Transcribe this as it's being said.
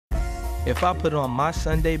If I put on my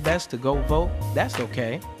Sunday best to go vote, that's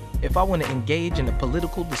okay. If I want to engage in a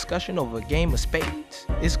political discussion over a game of spades,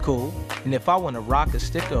 it's cool. And if I want to rock a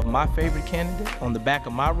sticker of my favorite candidate on the back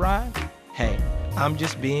of my ride, hey, I'm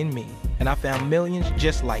just being me. And I found millions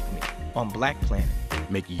just like me on Black Planet.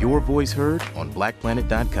 Make your voice heard on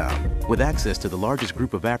blackplanet.com. With access to the largest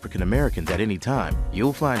group of African Americans at any time,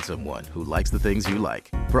 you'll find someone who likes the things you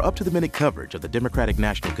like. For up-to-the-minute coverage of the Democratic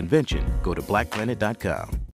National Convention, go to blackplanet.com.